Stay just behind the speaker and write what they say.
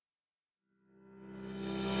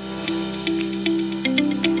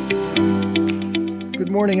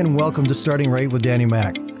morning and welcome to Starting Right with Danny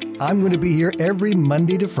Mac. I'm going to be here every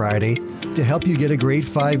Monday to Friday to help you get a great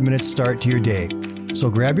 5-minute start to your day. So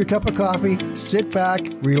grab your cup of coffee, sit back,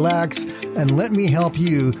 relax, and let me help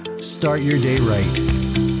you start your day right.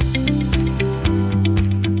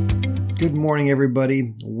 Good morning,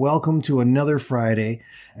 everybody. Welcome to another Friday.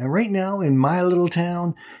 And right now in my little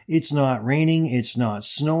town, it's not raining, it's not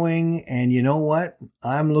snowing, and you know what?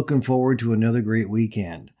 I'm looking forward to another great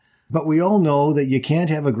weekend. But we all know that you can't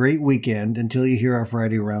have a great weekend until you hear our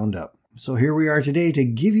Friday Roundup. So here we are today to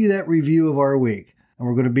give you that review of our week, and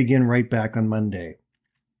we're going to begin right back on Monday.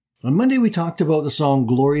 On Monday, we talked about the song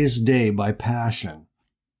Glorious Day by Passion.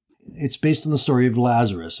 It's based on the story of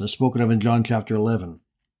Lazarus, as spoken of in John chapter 11.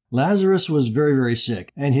 Lazarus was very, very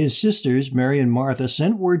sick, and his sisters, Mary and Martha,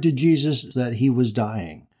 sent word to Jesus that he was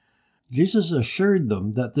dying. Jesus assured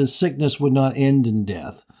them that this sickness would not end in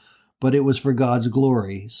death, but it was for God's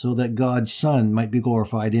glory, so that God's Son might be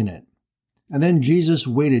glorified in it. And then Jesus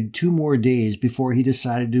waited 2 more days before he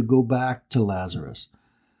decided to go back to Lazarus.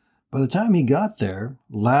 By the time he got there,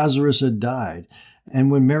 Lazarus had died, and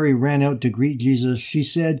when Mary ran out to greet Jesus, she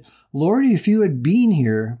said, "Lord, if you had been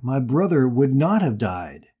here, my brother would not have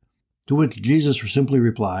died." To which Jesus simply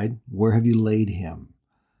replied, "Where have you laid him?"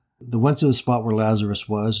 They went to the spot where Lazarus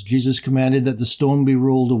was. Jesus commanded that the stone be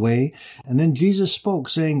rolled away, and then Jesus spoke,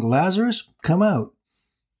 saying, "Lazarus, come out."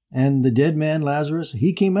 And the dead man, Lazarus,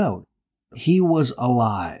 he came out. He was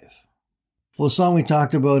alive. Well, the song we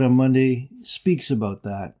talked about on Monday speaks about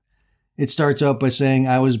that. It starts out by saying,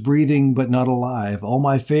 "I was breathing but not alive. All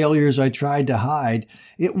my failures I tried to hide.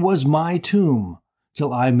 It was my tomb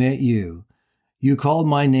till I met you. You called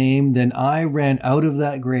my name, then I ran out of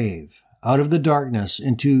that grave, out of the darkness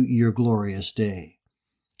into your glorious day."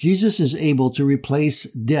 Jesus is able to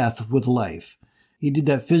replace death with life. He did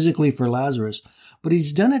that physically for Lazarus, but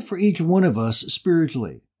he's done it for each one of us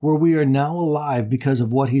spiritually, where we are now alive because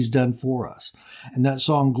of what he's done for us. And that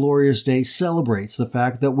song, Glorious Day, celebrates the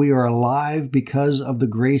fact that we are alive because of the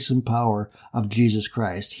grace and power of Jesus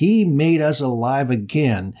Christ. He made us alive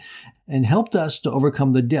again and helped us to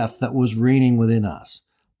overcome the death that was reigning within us.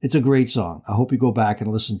 It's a great song. I hope you go back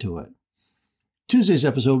and listen to it. Tuesday's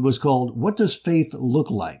episode was called, What Does Faith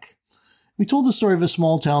Look Like? We told the story of a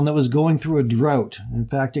small town that was going through a drought. In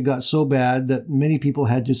fact, it got so bad that many people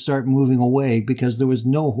had to start moving away because there was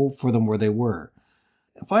no hope for them where they were.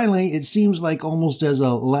 Finally, it seems like almost as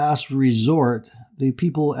a last resort, the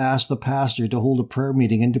people asked the pastor to hold a prayer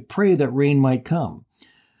meeting and to pray that rain might come.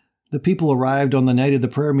 The people arrived on the night of the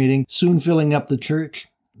prayer meeting, soon filling up the church.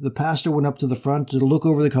 The pastor went up to the front to look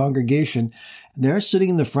over the congregation. There, sitting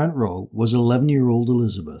in the front row, was 11-year-old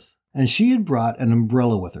Elizabeth, and she had brought an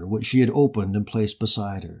umbrella with her, which she had opened and placed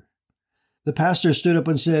beside her. The pastor stood up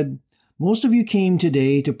and said, "Most of you came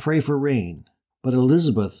today to pray for rain, but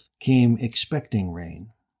Elizabeth came expecting rain."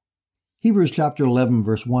 Hebrews chapter 11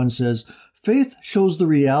 verse 1 says, "Faith shows the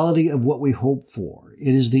reality of what we hope for.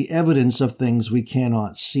 It is the evidence of things we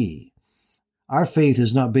cannot see." Our faith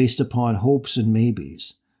is not based upon hopes and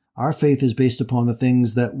maybes. Our faith is based upon the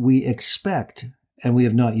things that we expect and we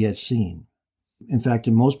have not yet seen. In fact,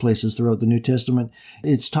 in most places throughout the New Testament,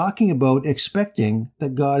 it's talking about expecting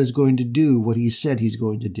that God is going to do what he said he's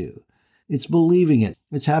going to do. It's believing it.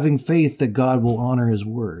 It's having faith that God will honor his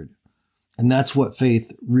word. And that's what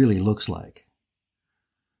faith really looks like.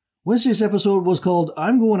 Wednesday's episode was called,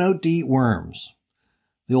 I'm Going Out to Eat Worms.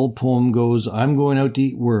 The old poem goes, I'm going out to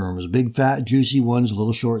eat worms, big fat juicy ones,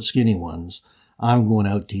 little short skinny ones. I'm going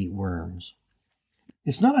out to eat worms.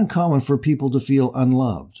 It's not uncommon for people to feel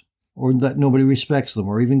unloved, or that nobody respects them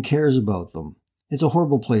or even cares about them. It's a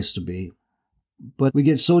horrible place to be. But we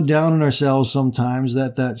get so down on ourselves sometimes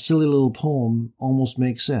that silly little poem almost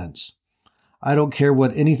makes sense. I don't care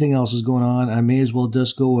what anything else is going on. I may as well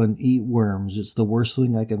just go and eat worms. It's the worst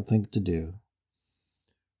thing I can think to do.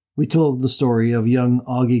 We told the story of young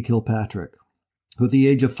Augie Kilpatrick, who at the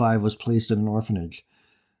age of 5 was placed in an orphanage.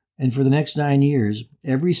 And for the next 9 years,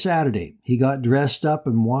 every Saturday, he got dressed up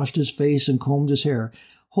and washed his face and combed his hair,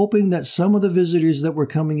 hoping that some of the visitors that were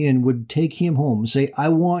coming in would take him home, say, I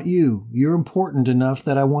want you. You're important enough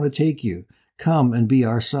that I want to take you. Come and be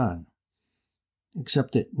our son.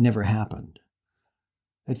 Except it never happened.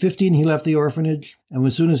 At 15, he left the orphanage, and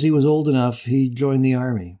as soon as he was old enough, he joined the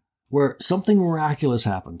army, where something miraculous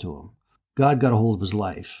happened to him. God got a hold of his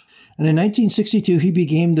life. And in 1962, he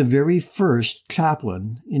became the very first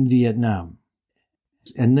chaplain in Vietnam.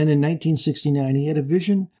 And then in 1969, he had a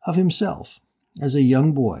vision of himself as a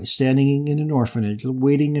young boy standing in an orphanage,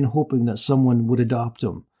 waiting and hoping that someone would adopt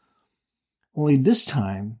him. Only this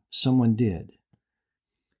time, someone did.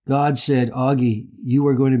 God said, Augie, you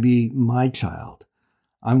are going to be my child.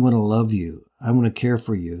 I'm going to love you. I'm going to care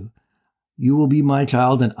for you. You will be my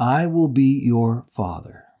child and I will be your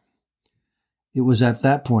father. It was at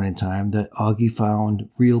that point in time that Augie found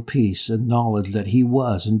real peace and knowledge that he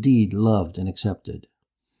was indeed loved and accepted.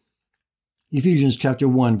 Ephesians chapter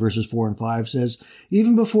 1 verses 4 and 5 says,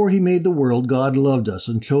 "Even before he made the world, God loved us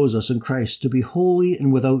and chose us in Christ to be holy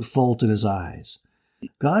and without fault in his eyes."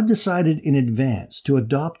 God decided in advance to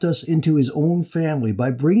adopt us into his own family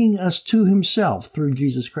by bringing us to himself through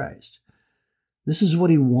Jesus Christ. This is what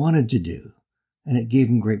he wanted to do, and it gave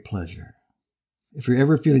him great pleasure. If you're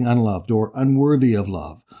ever feeling unloved or unworthy of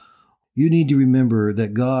love, you need to remember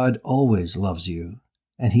that God always loves you,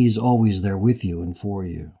 and he is always there with you and for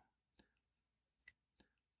you.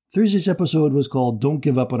 Thursday's episode was called Don't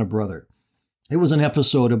Give Up on a Brother. It was an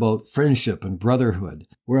episode about friendship and brotherhood,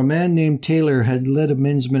 where a man named Taylor had led a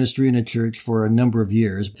men's ministry in a church for a number of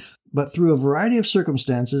years, but through a variety of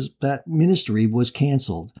circumstances, that ministry was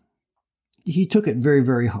canceled. He took it very,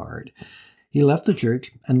 very hard. He left the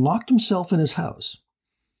church and locked himself in his house.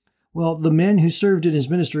 Well, the men who served in his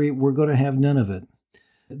ministry were going to have none of it.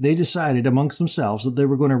 They decided amongst themselves that they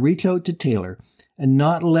were going to reach out to Taylor and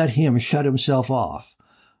not let him shut himself off.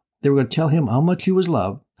 They were going to tell him how much he was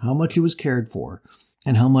loved, how much he was cared for,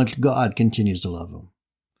 and how much God continues to love him.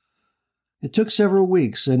 It took several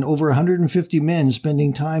weeks and over 150 men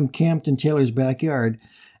spending time camped in Taylor's backyard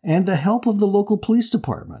and the help of the local police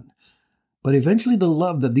department. But eventually the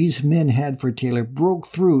love that these men had for Taylor broke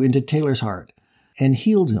through into Taylor's heart and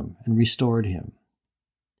healed him and restored him.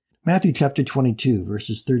 Matthew chapter 22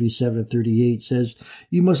 verses 37 and 38 says,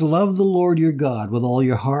 "You must love the Lord your God with all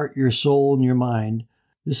your heart, your soul, and your mind.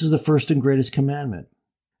 This is the first and greatest commandment.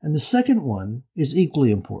 And the second one is equally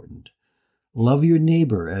important. Love your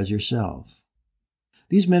neighbor as yourself."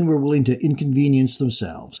 These men were willing to inconvenience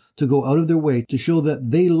themselves, to go out of their way to show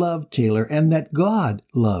that they loved Taylor and that God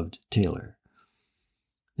loved Taylor.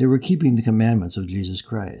 They were keeping the commandments of Jesus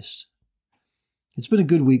Christ. It's been a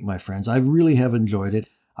good week, my friends. I really have enjoyed it.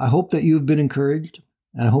 I hope that you've been encouraged,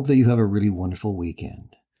 and I hope that you have a really wonderful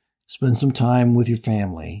weekend. Spend some time with your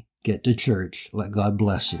family. Get to church. Let God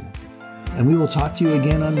bless you. And we will talk to you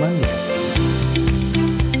again on Monday.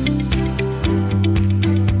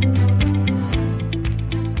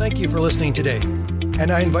 Thank you for listening today.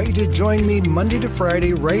 And I invite you to join me Monday to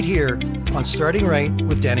Friday right here on Starting Right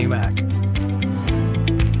with Danny Mack.